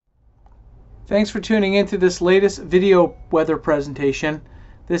Thanks for tuning in to this latest video weather presentation.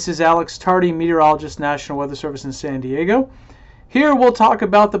 This is Alex Tardy, meteorologist, National Weather Service in San Diego. Here we'll talk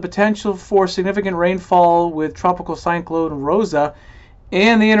about the potential for significant rainfall with Tropical Cyclone Rosa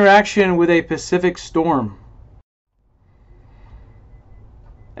and the interaction with a Pacific storm.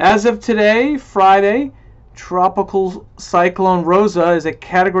 As of today, Friday, Tropical Cyclone Rosa is a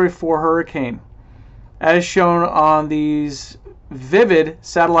Category 4 hurricane. As shown on these vivid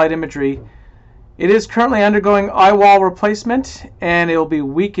satellite imagery, it is currently undergoing eye wall replacement, and it will be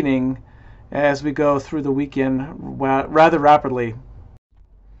weakening as we go through the weekend rather rapidly.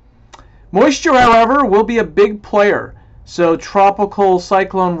 Moisture, however, will be a big player. So Tropical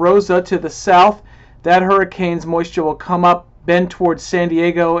Cyclone Rosa to the south, that hurricane's moisture will come up, bend towards San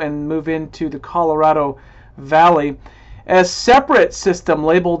Diego, and move into the Colorado Valley. A separate system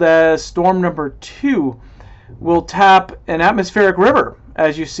labeled as Storm Number 2 will tap an atmospheric river,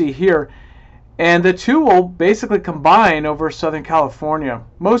 as you see here. And the two will basically combine over Southern California.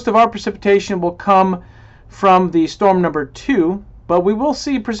 Most of our precipitation will come from the Storm Number 2, but we will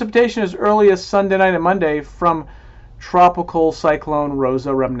see precipitation as early as Sunday night and Monday from Tropical Cyclone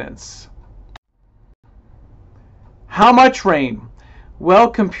Rosa remnants. How much rain? Well,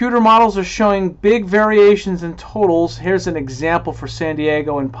 computer models are showing big variations in totals. Here's an example for San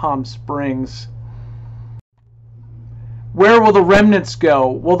Diego and Palm Springs. Where will the remnants go?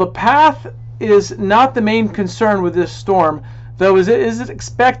 Well, the path is not the main concern with this storm, though it is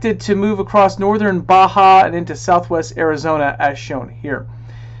expected to move across northern Baja and into southwest Arizona as shown here.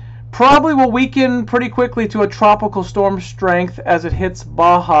 Probably will weaken pretty quickly to a tropical storm strength as it hits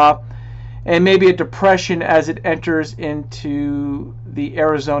Baja, and maybe a depression as it enters into the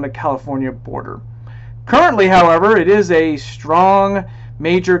Arizona-California border. Currently, however, it is a strong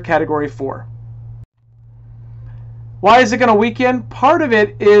major Category 4. Why is it going to weaken? Part of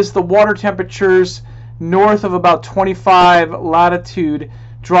it is the water temperatures north of about 25 latitude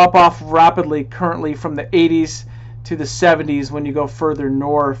drop off rapidly currently from the 80s to the 70s when you go further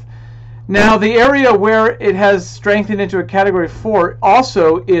north. Now, the area where it has strengthened into a Category 4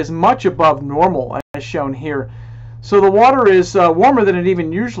 also is much above normal, as shown here. So the water is warmer than it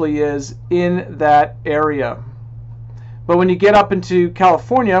even usually is in that area. But when you get up into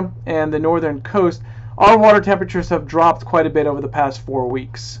California and the northern coast, our water temperatures have dropped quite a bit over the past 4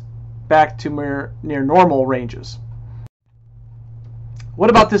 weeks, back to near normal ranges.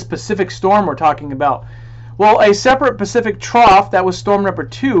 What about this Pacific storm we're talking about? Well, a separate Pacific trough, that was Storm Number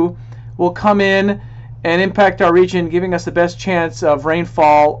 2, will come in and impact our region, giving us the best chance of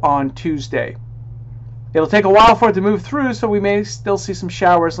rainfall on Tuesday. It'll take a while for it to move through, so we may still see some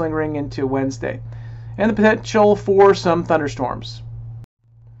showers lingering into Wednesday, and the potential for some thunderstorms.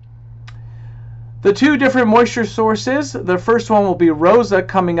 The two different moisture sources, the first one will be Rosa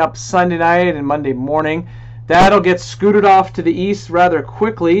coming up Sunday night and Monday morning. That'll get scooted off to the east rather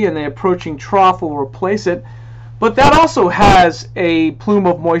quickly, and the approaching trough will replace it. But that also has a plume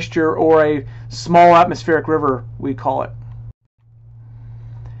of moisture, or a small atmospheric river, we call it.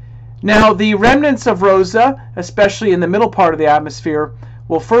 Now, the remnants of Rosa, especially in the middle part of the atmosphere,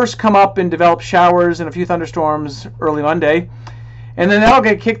 will first come up and develop showers and a few thunderstorms early Monday. And then that'll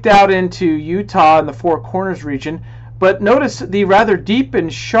get kicked out into Utah and the Four Corners region. But notice the rather deep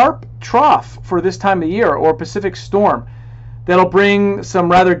and sharp trough for this time of year, or Pacific storm. That'll bring some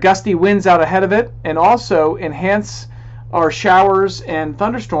rather gusty winds out ahead of it, and also enhance our showers and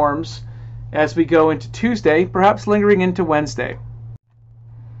thunderstorms as we go into Tuesday, perhaps lingering into Wednesday.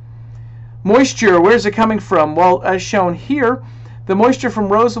 Moisture, where's it coming from? Well, as shown here, the moisture from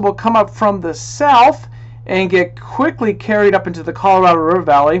Rosa will come up from the south and get quickly carried up into the Colorado River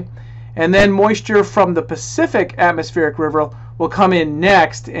Valley, and then moisture from the Pacific atmospheric river will come in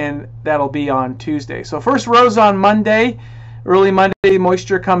next, and that'll be on Tuesday. So first Rosa on Monday, early Monday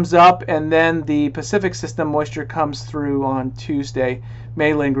moisture comes up, and then the Pacific system moisture comes through on Tuesday,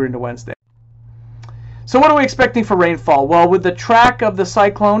 may linger into Wednesday. So what are we expecting for rainfall? Well, with the track of the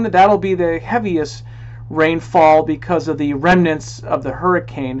cyclone, that'll be the heaviest rainfall because of the remnants of the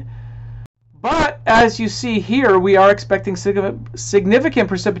hurricane. But as you see here, we are expecting significant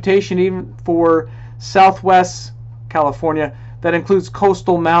precipitation even for southwest California. That includes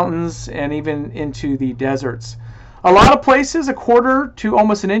coastal mountains and even into the deserts. A lot of places, a quarter to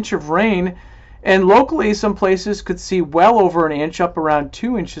almost an inch of rain, and locally some places could see well over an inch, up around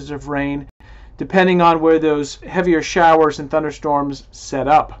 2 inches of rain, depending on where those heavier showers and thunderstorms set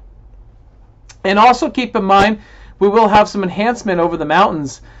up. And also keep in mind, we will have some enhancement over the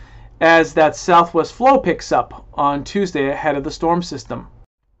mountains as that southwest flow picks up on Tuesday ahead of the storm system.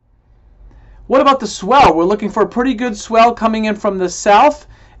 What about the swell? We're looking for a pretty good swell coming in from the south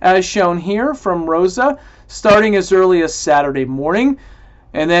as shown here from Rosa, starting as early as Saturday morning,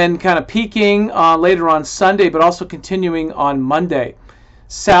 and then kind of peaking later on Sunday, but also continuing on Monday.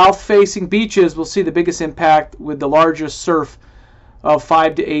 South-facing beaches will see the biggest impact with the largest surf of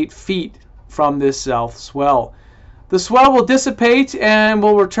 5 to 8 feet from this south swell. The swell will dissipate and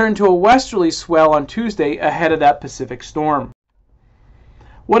will return to a westerly swell on Tuesday ahead of that Pacific storm.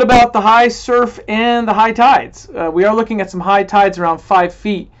 What about the high surf and the high tides? We are looking at some high tides around 5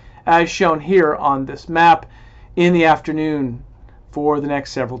 feet as shown here on this map in the afternoon for the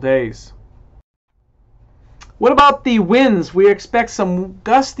next several days. What about the winds? We expect some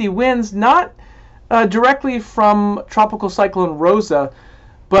gusty winds, not directly from Tropical Cyclone Rosa,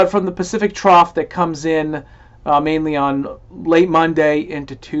 but from the Pacific Trough that comes in mainly on late Monday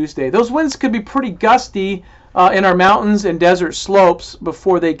into Tuesday. Those winds could be pretty gusty in our mountains and desert slopes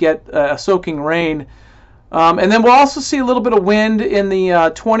before they get soaking rain. And then we'll also see a little bit of wind in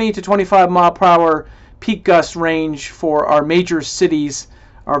the 20 to 25 mile per hour peak gust range for our major cities,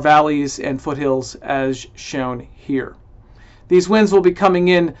 our valleys and foothills as shown here. These winds will be coming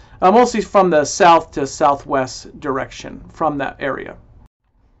in mostly from the south to southwest direction from that area.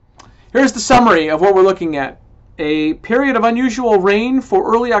 Here's the summary of what we're looking at. A period of unusual rain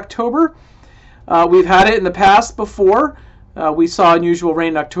for early October. We've had it in the past before. We saw unusual rain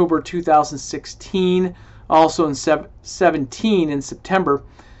in October 2016, also in 17 in September.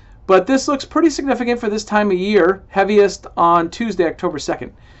 But this looks pretty significant for this time of year, heaviest on Tuesday, October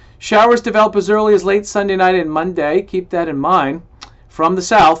 2nd. Showers develop as early as late Sunday night and Monday. Keep that in mind. From the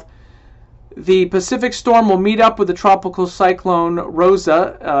south, the Pacific storm will meet up with the tropical cyclone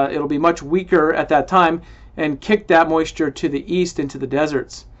Rosa. It'll be much weaker at that time and kick that moisture to the east into the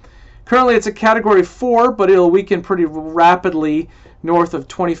deserts. Currently it's a category 4, but it'll weaken pretty rapidly north of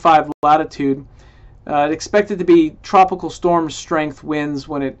 25 latitude. Expected to be tropical storm strength winds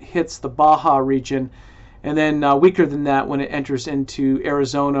when it hits the Baja region, and then weaker than that when it enters into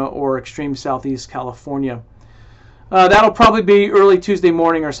Arizona or extreme southeast California. That'll probably be early Tuesday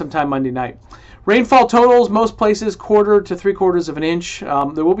morning or sometime Monday night. Rainfall totals, most places 1/4 to 3/4 of an inch.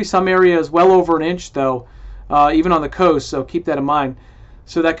 There will be some areas well over an inch though, even on the coast, so keep that in mind.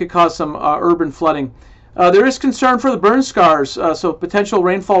 So that could cause some urban flooding. There is concern for the burn scars, so potential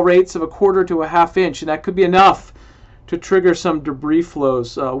rainfall rates of 1/4 to a 1/2 inch, and that could be enough to trigger some debris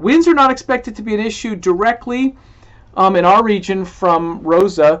flows. Winds are not expected to be an issue directly in our region from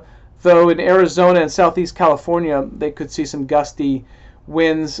Rosa, though in Arizona and southeast California they could see some gusty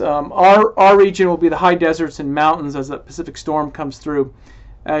winds. Our region will be the high deserts and mountains as the Pacific storm comes through,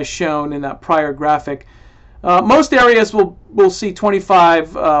 as shown in that prior graphic. Most areas will see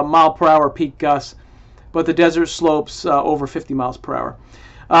 25 mile per hour peak gusts, but the desert slopes over 50 miles per hour.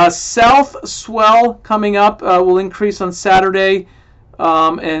 South swell coming up will increase on Saturday,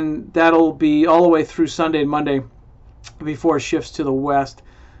 and that'll be all the way through Sunday and Monday before it shifts to the west.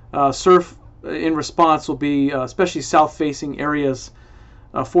 Surf in response will be especially south-facing areas,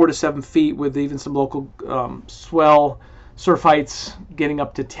 4 to 7 feet, with even some local swell surf heights getting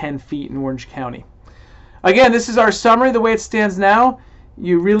up to 10 feet in Orange County. Again, this is our summary. The way it stands now,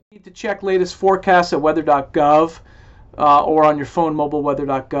 you really need to check latest forecasts at weather.gov or on your phone, mobile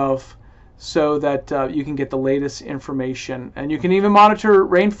weather.gov, so that you can get the latest information. And you can even monitor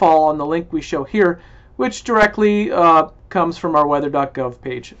rainfall on the link we show here, which directly comes from our weather.gov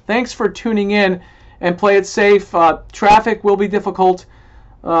page. Thanks for tuning in, and play it safe. Traffic will be difficult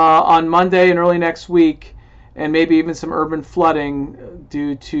on Monday and early next week, and maybe even some urban flooding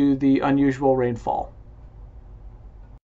due to the unusual rainfall.